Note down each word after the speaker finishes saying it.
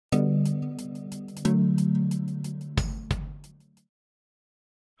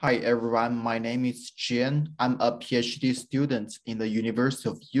Hi everyone, my name is Zhiyan. I'm a PhD student in the University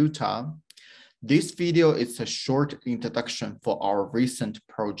of Utah. This video is a short introduction for our recent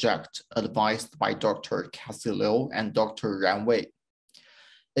project advised by Dr. Cassie Liu and Dr. Ran Wei.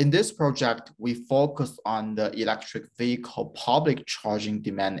 In this project, we focus on the electric vehicle public charging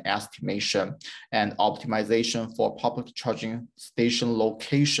demand estimation and optimization for public charging station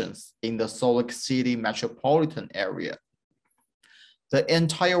locations in the Salt Lake City metropolitan area. The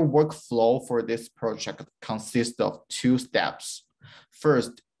entire workflow for this project consists of two steps.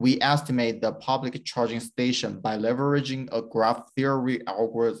 First, we estimate the public charging station by leveraging a graph theory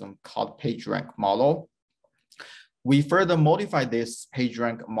algorithm called PageRank model. We further modified this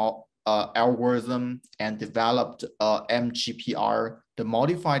PageRank algorithm and developed MGPR, the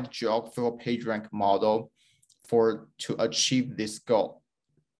modified geographical PageRank model, to achieve this goal.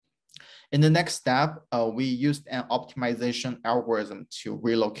 In the next step, we used an optimization algorithm to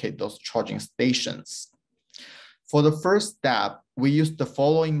relocate those charging stations. For the first step, we used the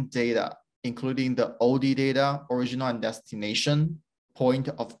following data, including the OD data, original and destination, point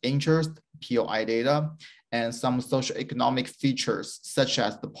of interest, POI data, and some socioeconomic features such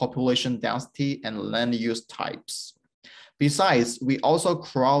as the population density and land use types. Besides, we also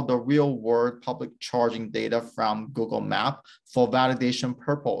crawled the real-world public charging data from Google Maps for validation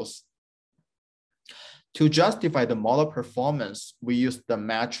purposes. To justify the model performance, we used the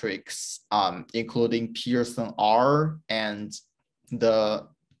metrics, including Pearson R and the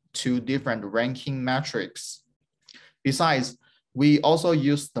two different ranking metrics. Besides, we also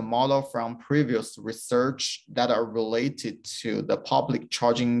used the model from previous research that are related to the public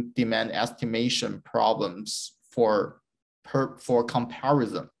charging demand estimation problems for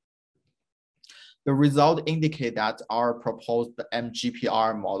comparison. The result indicate that our proposed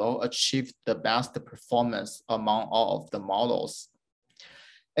MGPR model achieved the best performance among all of the models.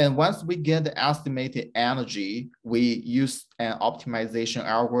 And once we get the estimated energy, we use an optimization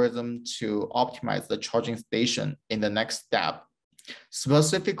algorithm to optimize the charging station in the next step.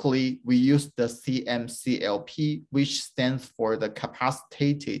 Specifically, we use the CMCLP, which stands for the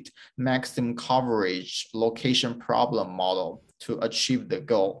Capacitated Maximum Coverage Location Problem Model, to achieve the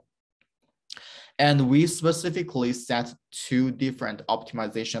goal. And we specifically set two different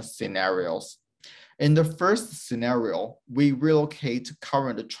optimization scenarios. In the first scenario, we relocate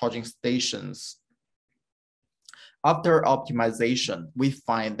current charging stations. After optimization, we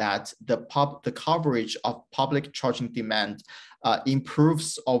find that the coverage of public charging demand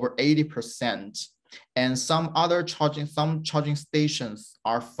improves over 80%, and some charging stations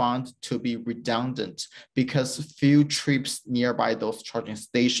are found to be redundant because few trips nearby those charging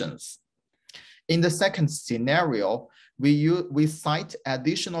stations. In the second scenario, we cite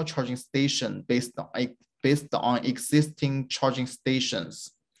additional charging station based on existing charging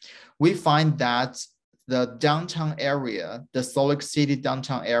stations. We find that the downtown area, the Salt Lake City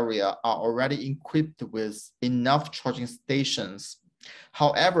downtown area, are already equipped with enough charging stations.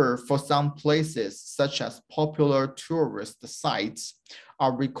 However, for some places, such as popular tourist sites,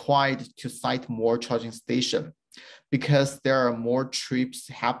 are required to site more charging stations, because there are more trips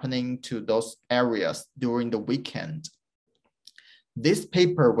happening to those areas during the weekend. This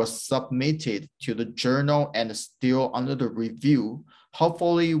paper was submitted to the journal and still under the review.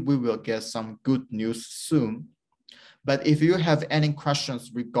 Hopefully, we will get some good news soon. But if you have any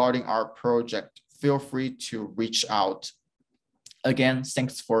questions regarding our project, feel free to reach out. Again,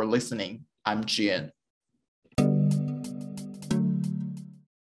 thanks for listening. I'm Zhiyan.